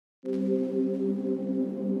It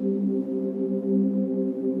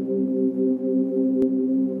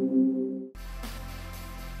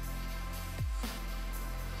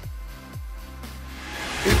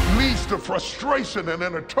leads to frustration and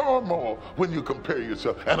inner turmoil when you compare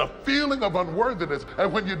yourself, and a feeling of unworthiness.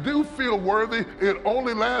 And when you do feel worthy, it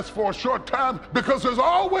only lasts for a short time, because there's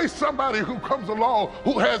always somebody who comes along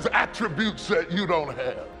who has attributes that you don't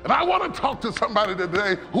have. And I want to talk to somebody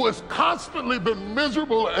today who has constantly been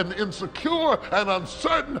miserable and insecure and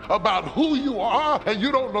uncertain about who you are, and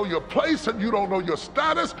you don't know your place, and you don't know your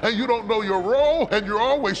status, and you don't know your role, and you're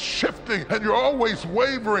always shifting, and you're always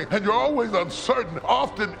wavering, and you're always uncertain,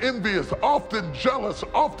 often envious, often jealous,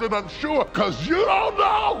 often unsure, because you don't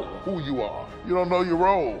know who you are. You don't know your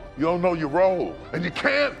role. You don't know your role. And you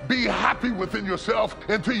can't be happy within yourself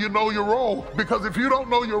until you know your role. Because if you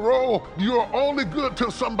don't know your role, you're only good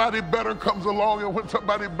till somebody better comes along. And when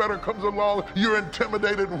somebody better comes along, you're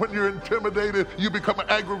intimidated. And when you're intimidated, you become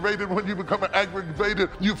aggravated. When you become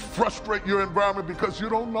aggravated, you frustrate your environment because you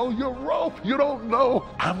don't know your role. You don't know,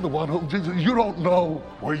 I'm the one who Jesus. You don't know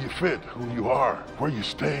where you fit, who you are, where you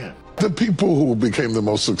stand. The people who became the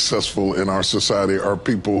most successful in our society are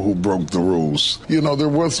people who broke the rules. You know, there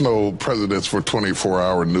was no presidents for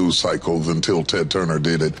 24-hour news cycles until Ted Turner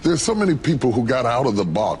did it. There's so many people who got out of the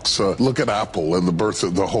box. Look at Apple and the birth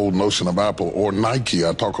of the whole notion of Apple, or Nike,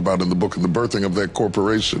 I talk about in the book, and the birthing of that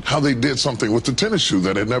corporation, how they did something with the tennis shoe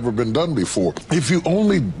that had never been done before. If you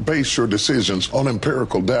only base your decisions on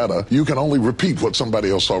empirical data, you can only repeat what somebody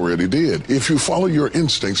else already did. If you follow your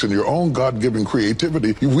instincts and your own God-given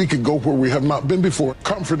creativity, we can go where we have not been before.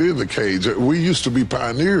 Comfort is the cage. We used to be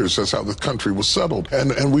pioneers. That's how the country was settled.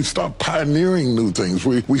 And we stopped pioneering new things.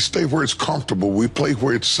 We stay where it's comfortable. We play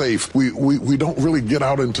where it's safe. We don't really get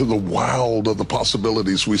out into the wild of the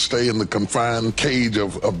possibilities. We stay in the confined cage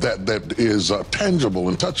of that is tangible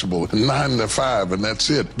and touchable, 9 to 5, and that's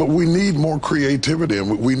it. But we need more creativity,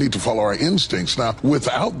 and we need to follow our instincts. Now,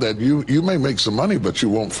 without that, you may make some money, but you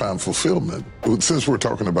won't find fulfillment. Since we're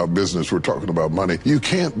talking about business, we're talking about money. You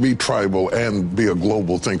can't be tribal and be a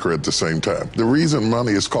global thinker at the same time. The reason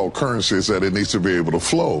money is called currency is that it needs to be able to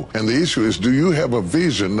flow. And the issue is, do you have a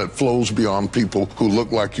vision that flows beyond people who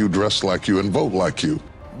look like you, dress like you, and vote like you?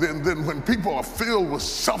 Then when people are filled with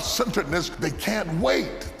self-centeredness, they can't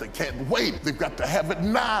wait. They can't wait. They've got to have it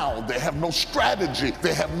now. They have no strategy.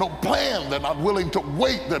 They have no plan. They're not willing to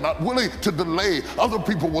wait. They're not willing to delay. Other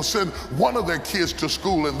people will send one of their kids to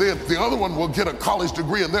school, and then the other one will get a college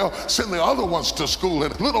degree, and they'll send the other ones to school,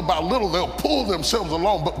 and little by little they'll pull themselves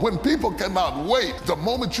along. But when people cannot wait, the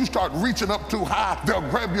moment you start reaching up too high, they'll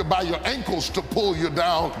grab you by your ankles to pull you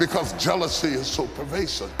down, because jealousy is so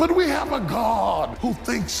pervasive. But we have a God who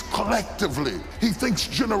thinks collectively. He thinks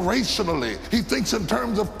generationally. He thinks in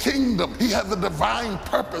terms of kingdom. He has a divine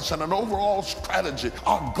purpose and an overall strategy.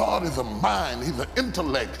 Our God is a mind. He's an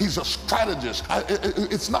intellect. He's a strategist.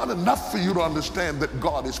 It's not enough for you to understand that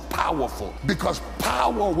God is powerful, because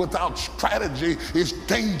power without strategy is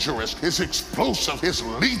dangerous. It's explosive. It's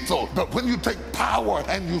lethal. But when you take power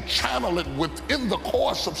and you channel it within the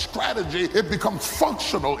course of strategy, it becomes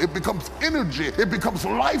functional. It becomes energy. It becomes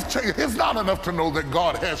life-changing. It's not enough to know that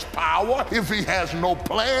God has power. If he has no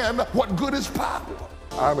plan, what good is power?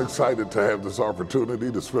 I'm excited to have this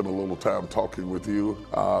opportunity to spend a little time talking with you.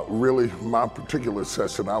 Really, my particular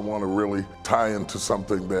session, I want to really tie into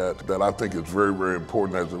something that I think is very, very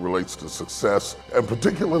important as it relates to success, and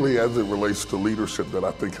particularly as it relates to leadership, that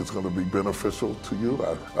I think is going to be beneficial to you.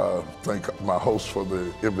 I thank my host for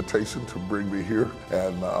the invitation to bring me here,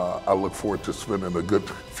 and I look forward to spending a good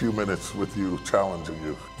few minutes with you, challenging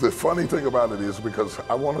you. The funny thing about it is, because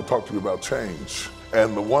I want to talk to you about change.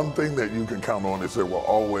 And the one thing that you can count on is there will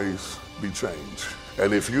always be change.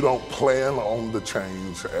 And if you don't plan on the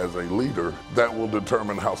change as a leader, that will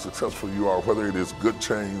determine how successful you are. Whether it is good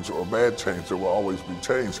change or bad change, there will always be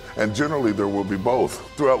change. And generally there will be both.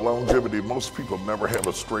 Throughout longevity, most people never have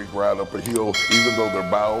a straight ride up a hill, even though their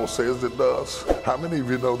bio says it does. How many of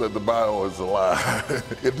you know that the bio is a lie?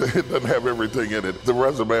 It doesn't have everything in it. The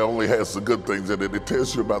resume only has the good things in it. It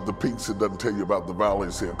tells you about the peaks, it doesn't tell you about the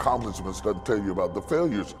valleys. The accomplishments doesn't tell you about the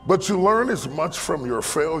failures. But you learn as much from your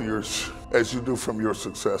failures as you do from your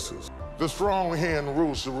successes. The strong hen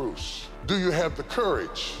rules the roost. Do you have the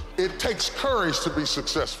courage? It takes courage to be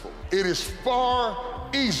successful. It is far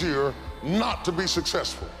easier not to be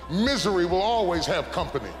successful. Misery will always have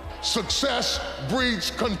company. Success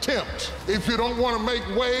breeds contempt. If you don't want to make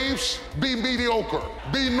waves, be mediocre,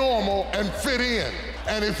 be normal, and fit in.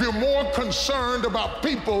 And if you're more concerned about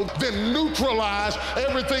people, then neutralize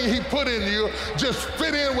everything he put in you. Just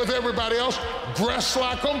fit in with everybody else. dress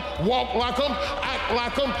like them, walk like them, act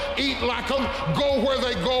like them, eat like them, go where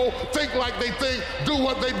they go, think like they think, do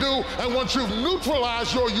what they do. And once you've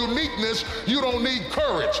neutralized your uniqueness, you don't need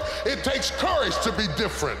courage. It takes courage to be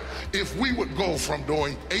different. If we would go from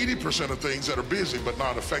doing 80% of things that are busy but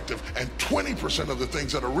not effective and 20% of the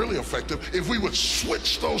things that are really effective, if we would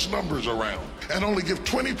switch those numbers around and only give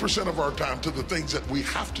 20% of our time to the things that we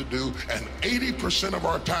have to do and 80% of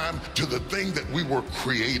our time to the thing that we were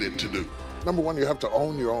created to do. Number one, you have to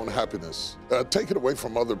own your own happiness. Take it away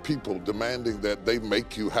from other people demanding that they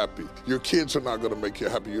make you happy. Your kids are not going to make you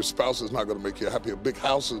happy. Your spouse is not going to make you happy. A big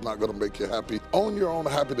house is not going to make you happy. Own your own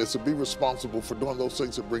happiness and be responsible for doing those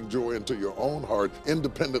things that bring joy into your own heart,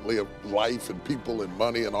 independently of life and people and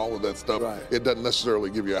money and all of that stuff. Right. It doesn't necessarily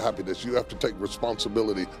give you a happiness. You have to take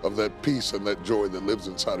responsibility of that peace and that joy that lives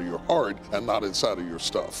inside of your heart and not inside of your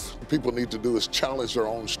stuff. What people need to do is challenge their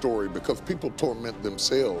own story, because people torment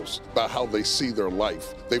themselves by how they see their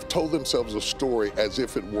life. They've told themselves a story as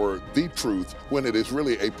if it were the truth when it is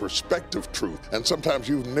really a perspective truth. And sometimes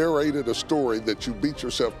you've narrated a story that you beat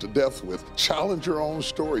yourself to death with. Challenge your own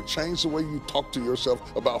story. Change the way you talk to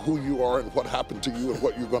yourself about who you are and what happened to you and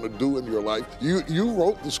what you're going to do in your life. You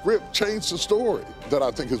wrote the script. Change the story. That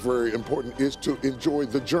I think is very important is to enjoy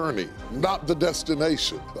the journey, not the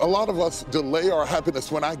destination. A lot of us delay our happiness.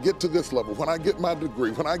 When I get to this level, when I get my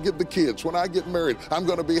degree, when I get the kids, when I get married, I'm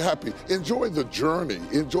going to be happy. Enjoy the journey.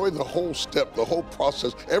 Enjoy the whole step, the whole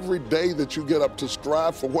process. Every day that you get up to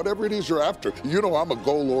strive for whatever it is you're after. You know, I'm a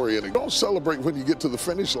goal-oriented. Don't celebrate when you get to the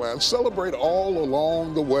finish line. Celebrate all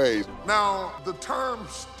along the way. Now, the term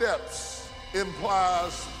steps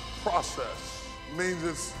implies process. Means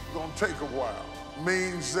it's going to take a while.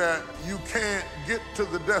 Means that you can't get to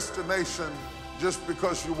the destination just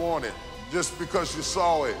because you want it, just because you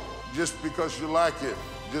saw it, just because you like it,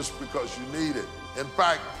 just because you need it. In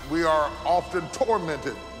fact, we are often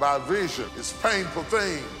tormented by vision. It's a painful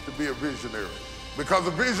thing to be a visionary, because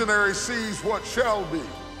a visionary sees what shall be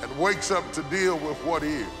and wakes up to deal with what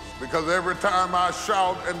is. Because every time I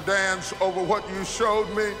shout and dance over what you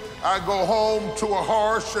showed me, I go home to a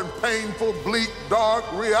harsh and painful, bleak, dark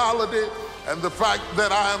reality. And the fact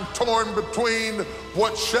that I am torn between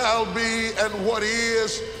what shall be and what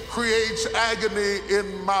is creates agony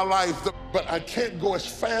in my life. But I can't go as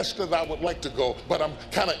fast as I would like to go, but I'm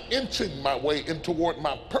kind of inching my way in toward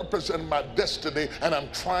my purpose and my destiny, and I'm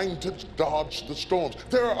trying to dodge the storms.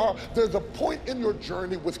 There's a point in your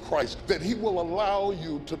journey with Christ that he will allow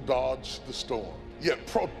you to dodge the storm. Yet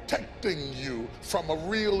protecting you from a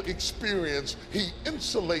real experience, he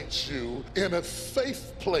insulates you in a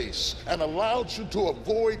safe place and allows you to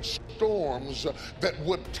avoid storms that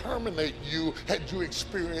would terminate you had you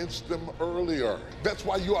experienced them earlier. That's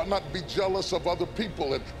why you ought not be jealous of other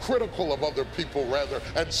people and critical of other people, rather,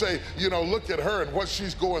 and say, you know, look at her and what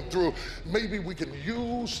she's going through. Maybe we can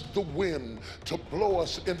use the wind to blow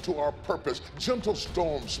us into our purpose. Gentle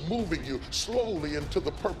storms moving you slowly into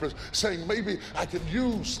the purpose, saying, maybe I can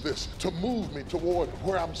use this to move me toward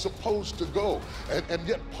where I'm supposed to go. And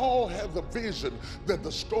yet Paul had the vision that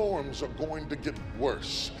the storms are going to get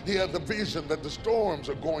worse. He had the vision that the storms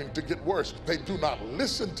are going to get worse. They do not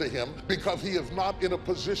listen to him because he is not in a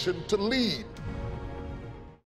position to lead.